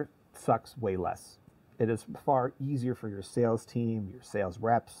beer sucks way less. It is far easier for your sales team, your sales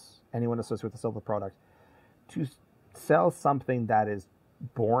reps, anyone associated with the sale of the product, to sell something that is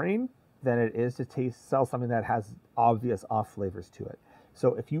boring than it is to sell something that has obvious off flavors to it.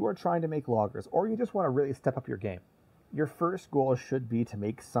 So if you are trying to make lagers, or you just want to really step up your game, your first goal should be to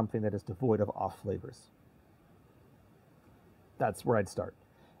make something that is devoid of off flavors. That's where I'd start.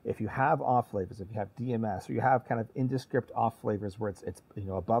 If you have off flavors, if you have DMS, or you have kind of indescript off flavors where it's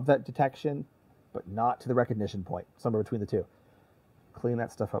above that detection, but not to the recognition point, somewhere between the two, clean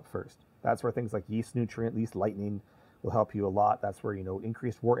that stuff up first. That's where things like yeast nutrient, yeast lightning will help you a lot. That's where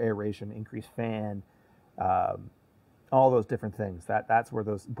increased wort aeration, increased fan, all those different things. That's where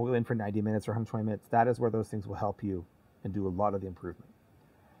those boil in for 90 minutes or 120 minutes. That is where those things will help you and do a lot of the improvement.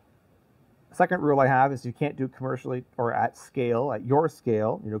 Second rule I have is you can't do commercially or at scale, at your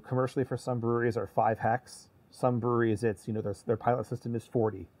scale. Commercially for some breweries are 5 hex. Some breweries, it's their pilot system is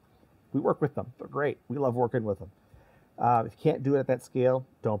 40. We work with them. They're great. We love working with them. If you can't do it at that scale,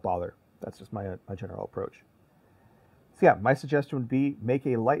 don't bother. That's just my general approach. So yeah, my suggestion would be make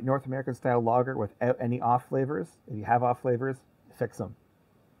a light North American style lager without any off flavors. If you have off flavors, fix them.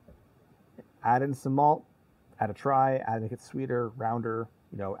 Add in some malt, add a try, make it sweeter, rounder,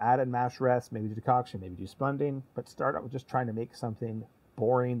 add in mash rest, maybe do decoction, maybe do spunding, but start out with just trying to make something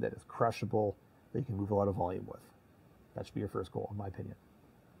boring that is crushable that you can move a lot of volume with. That should be your first goal, in my opinion.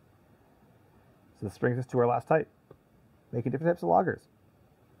 So this brings us to our last type, making different types of lagers.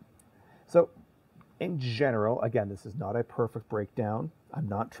 So in general, again, this is not a perfect breakdown. I'm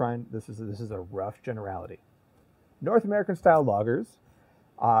not trying, this is a rough generality. North American style lagers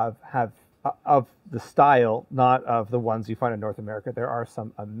have of the style, not of the ones you find in North America. There are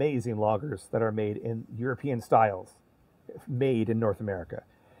some amazing lagers that are made in European styles, made in North America.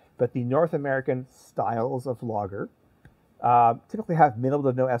 But the North American styles of lager typically have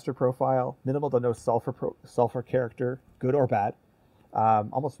minimal to no ester profile, minimal to no sulfur character, good or bad.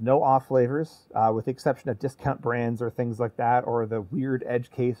 Almost no off flavors, with the exception of discount brands or things like that, or the weird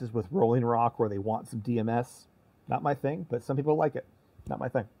edge cases with Rolling Rock where they want some DMS. Not my thing, but some people like it. Not my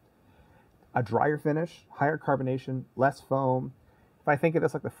thing. A drier finish, higher carbonation, less foam. If I think of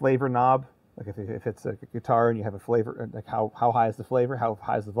this like the flavor knob, like if it's a guitar and you have a flavor, like how high is the flavor, how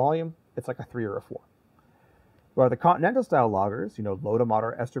high is the volume, it's like a 3 or a 4. Well, the continental style lagers, low to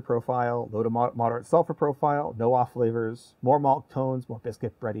moderate ester profile, low to moderate sulfur profile, no off flavors, more malt tones, more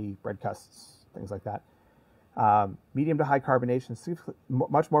biscuit, bready, bread crusts, things like that. Medium to high carbonation,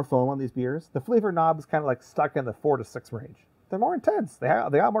 much more foam on these beers. The flavor knob is kind of like stuck in the 4 to 6 range. They're more intense. They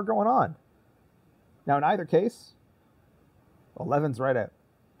got more going on. Now, in either case, 11's right out.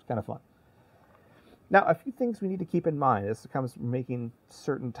 It's kind of fun. Now, a few things we need to keep in mind as it comes to making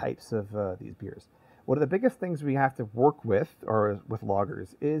certain types of these beers. One of the biggest things we have to work with, or with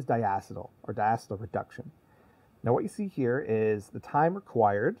lagers, is diacetyl, or diacetyl reduction. Now, what you see here is the time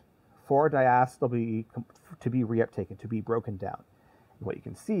required for diacetyl to be reuptaken, to be broken down. And what you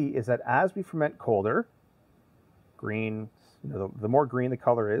can see is that as we ferment colder, green, the more green the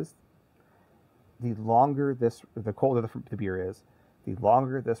color is, the colder the beer is, the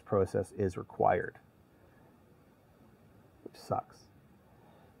longer this process is required, which sucks.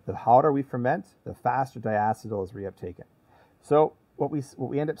 The hotter we ferment, the faster diacetyl is reuptaken. So what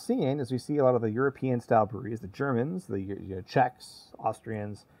we end up seeing is we see a lot of the European style breweries, the Germans, the Czechs,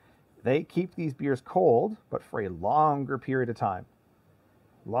 Austrians, they keep these beers cold, but for a longer period of time.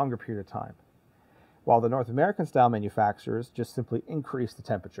 While the North American style manufacturers just simply increase the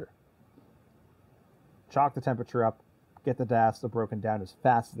temperature. Chalk the temperature up, get the diacetyl broken down as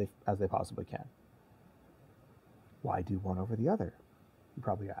fast as they possibly can. Why do one over the other? You're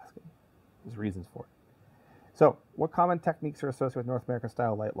probably asking. There's reasons for it. So, what common techniques are associated with North American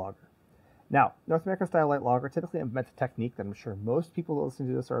style light lager? Now, North American style light lager typically implements a technique that I'm sure most people listening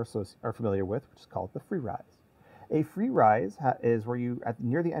to this are familiar with, which is called the free rise. A free rise is where you,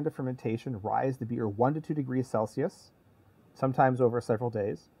 near the end of fermentation, rise the beer 1 to 2 degrees Celsius, sometimes over several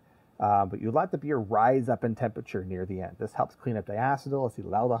days. But you let the beer rise up in temperature near the end. This helps clean up diacetyl,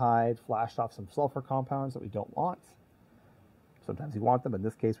 acetaldehyde, flash off some sulfur compounds that we don't want. Sometimes we want them, but in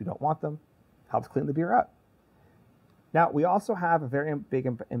this case we don't want them. Helps clean the beer up. Now, we also have a very big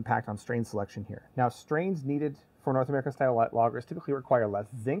impact on strain selection here. Now, strains needed for North American style light lagers typically require less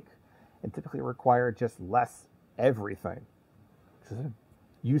zinc and typically require just less everything, which is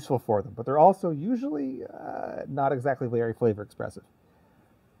useful for them. But they're also usually not exactly very flavor expressive.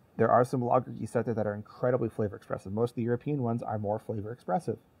 There are some lager yeasts out there that are incredibly flavor expressive. Most of the European ones are more flavor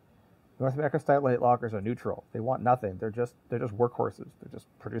expressive. North American style light lagers are neutral. They want nothing. They're just workhorses. They just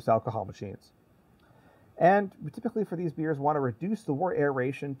produce alcohol machines. And we typically for these beers want to reduce the wort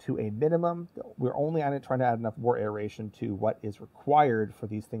aeration to a minimum. We're only trying to add enough wort aeration to what is required for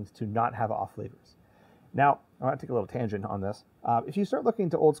these things to not have off flavors. Now, I want to take a little tangent on this. If you start looking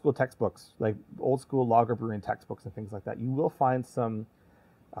into old school textbooks, like old school lager brewing textbooks and things like that, you will find some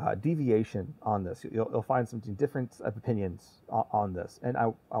deviation on this. You'll find some different opinions on this. And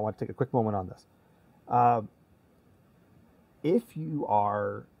I want to take a quick moment on this. If you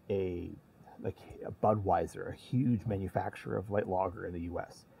are a Budweiser, a huge manufacturer of light lager in the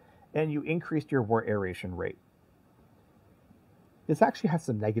US, and you increased your wort aeration rate, this actually has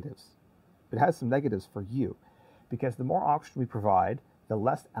some negatives. It has some negatives for you, because the more oxygen we provide, the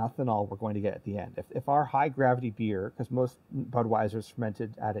less ethanol we're going to get at the end. If our high gravity beer, because most Budweiser's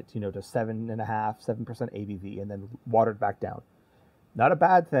fermented at it, to 7.5%, 7% ABV, and then watered back down. Not a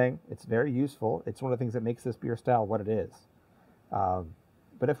bad thing. It's very useful. It's one of the things that makes this beer style what it is.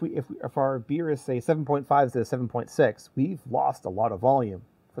 But if our beer is say 7.5 to 7.6, we've lost a lot of volume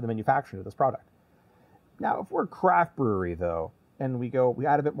for the manufacturing of this product. Now, if we're a craft brewery, though, and we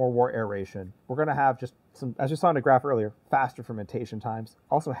add a bit more wort aeration, we're going to have just some, as you saw in the graph earlier, faster fermentation times,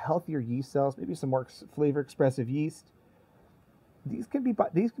 also healthier yeast cells, maybe some more flavor expressive yeast. These can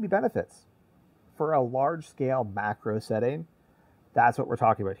be benefits for a large scale macro setting. That's what we're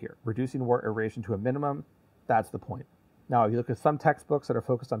talking about here. Reducing wort aeration to a minimum. That's the point. Now, if you look at some textbooks that are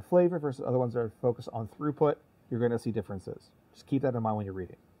focused on flavor versus other ones that are focused on throughput, you're going to see differences. Just keep that in mind when you're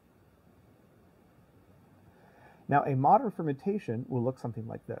reading. Now, a modern fermentation will look something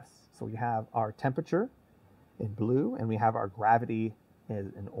like this. So we have our temperature in blue, and we have our gravity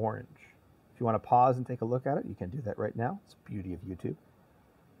in orange. If you want to pause and take a look at it, you can do that right now. It's the beauty of YouTube.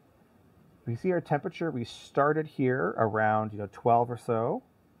 We see our temperature. We started here around 12 or so.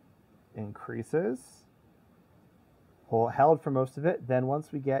 Increases. Held for most of it. Then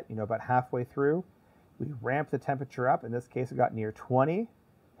once we get about halfway through, we ramp the temperature up. In this case, it got near 20.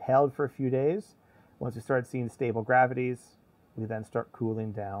 Held for a few days. Once we started seeing stable gravities, we then start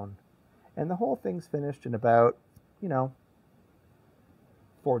cooling down. And the whole thing's finished in about,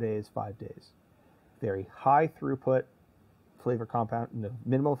 4 days, 5 days. Very high throughput flavor compound,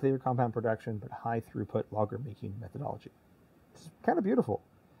 minimal flavor compound production, but high throughput lager making methodology. It's kind of beautiful.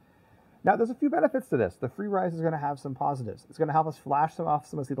 Now, there's a few benefits to this. The free rise is going to have some positives. It's going to help us flash off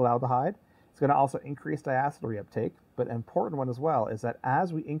some acetaldehyde. It's going to also increase diacetyl reuptake. But an important one as well is that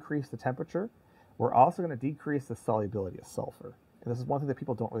as we increase the temperature, we're also going to decrease the solubility of sulfur. And this is one thing that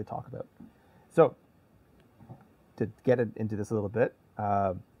people don't really talk about. So, to get into this a little bit,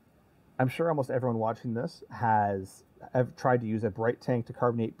 I'm sure almost everyone watching this has tried to use a bright tank to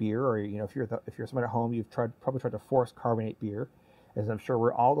carbonate beer, or if you're someone at home, you've probably tried to force carbonate beer. As I'm sure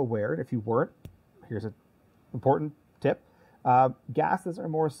we're all aware, and if you weren't, here's an important tip: gases are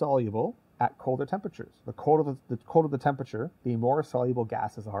more soluble at colder temperatures. The colder the temperature, the more soluble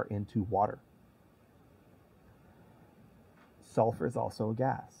gases are into water. Sulfur is also a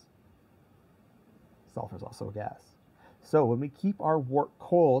gas. Sulfur is also a gas. So when we keep our wort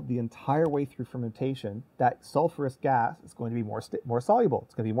cold the entire way through fermentation, that sulfurous gas is going to be more soluble.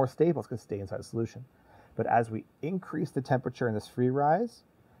 It's going to be more stable. It's going to stay inside the solution. But as we increase the temperature in this free rise,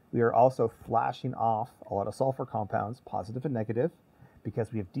 we are also flashing off a lot of sulfur compounds, positive and negative,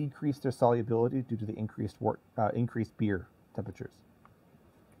 because we have decreased their solubility due to the increased beer temperatures.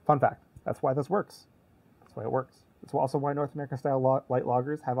 Fun fact, that's why this works. That's why it works. That's also why North American style light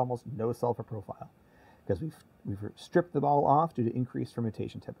lagers have almost no sulfur profile, because we've stripped them all off due to increased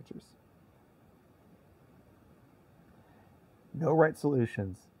fermentation temperatures. No right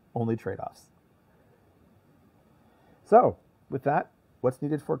solutions, only trade-offs. So, with that, what's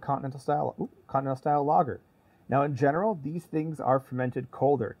needed for continental style lager? Now, in general, these things are fermented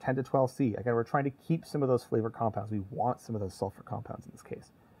colder, 10 to 12 C. Again, we're trying to keep some of those flavor compounds. We want some of those sulfur compounds in this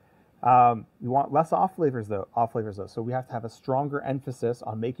case. We want less off flavors though. So we have to have a stronger emphasis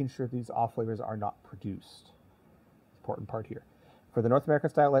on making sure these off flavors are not produced. Important part here. For the North American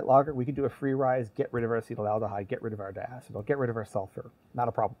style light lager, we can do a free rise, get rid of our acetaldehyde, get rid of our diacetyl, get rid of our sulfur. Not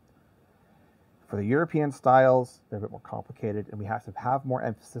a problem. For the European styles, they're a bit more complicated, and we have to have more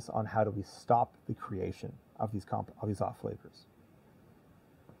emphasis on how do we stop the creation of these off flavors.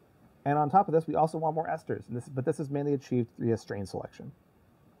 And on top of this, we also want more esters, but this is mainly achieved via strain selection.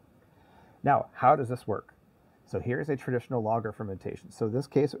 Now, how does this work? So here's a traditional lager fermentation. So in this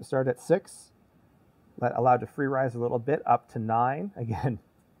case, it started at 6, allowed to free rise a little bit up to 9. Again,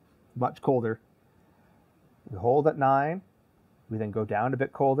 much colder. We hold at 9. We then go down a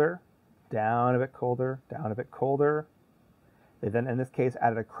bit colder, down a bit colder, down a bit colder. They then, in this case,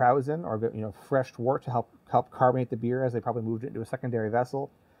 added a krausen, or a bit, fresh wort to help carbonate the beer as they probably moved it into a secondary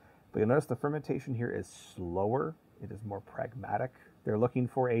vessel. But you'll notice the fermentation here is slower. It is more pragmatic. They're looking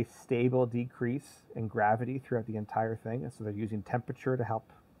for a stable decrease in gravity throughout the entire thing, and so they're using temperature to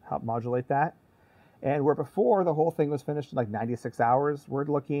help modulate that. And where before the whole thing was finished in like 96 hours, we're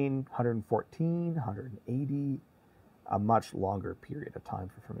looking 114, 180, a much longer period of time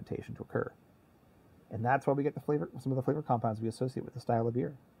for fermentation to occur. And that's why we get some of the flavor compounds we associate with the style of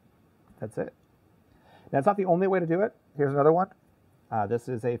beer. That's it. Now, it's not the only way to do it. Here's another one. This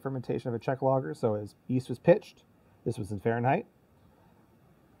is a fermentation of a Czech lager. So as yeast was pitched, this was in Fahrenheit.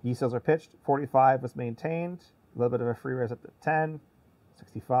 Yeast cells are pitched, 45 was maintained, a little bit of a free rise up to 10,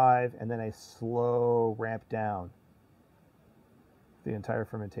 65, and then a slow ramp down the entire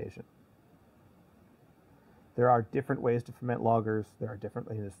fermentation. There are different ways to ferment lagers. There are different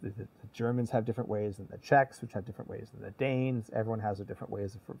ways. The Germans have different ways than the Czechs, which have different ways than the Danes. Everyone has their different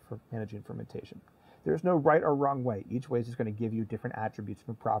ways for managing fermentation. There's no right or wrong way. Each way is just going to give you different attributes,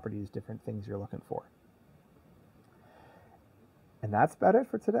 different properties, different things you're looking for. And that's about it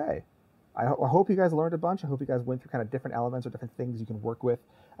for today. I hope you guys learned a bunch. I hope you guys went through kind of different elements or different things you can work with.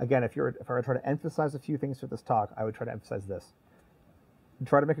 Again, if I were to try to emphasize a few things for this talk, I would try to emphasize this.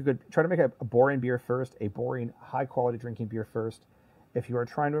 Try to make a boring beer first, a boring, high quality drinking beer first. If you are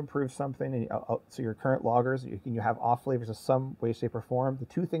trying to improve something, and so your current lagers, you have off flavors of some way, shape, or form, the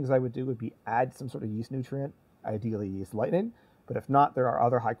two things I would do would be add some sort of yeast nutrient, ideally yeast lightning, but if not, there are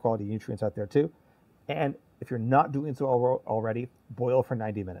other high quality nutrients out there too. And if you're not doing so already, boil for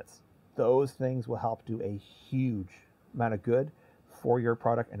 90 minutes. Those things will help do a huge amount of good for your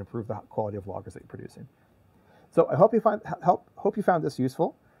product and improve the quality of lagers that you're producing. So I hope you found this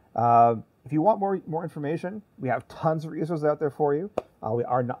useful. If you want more information, we have tons of resources out there for you.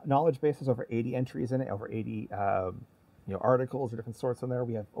 Our knowledge base has over 80 entries in it, over 80 articles of different sorts in there.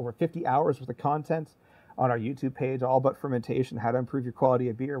 We have over 50 hours worth of content on our YouTube page, all about fermentation, how to improve your quality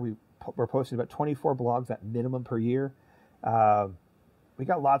of beer. We're posting about 24 blogs at minimum per year. We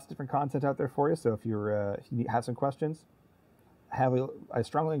got lots of different content out there for you. So if you have some questions, I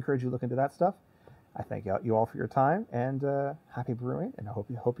strongly encourage you to look into that stuff. I thank you all for your time, and happy brewing, and I hope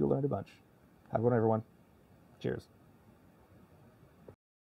you learned a bunch. Have a good one, everyone. Cheers.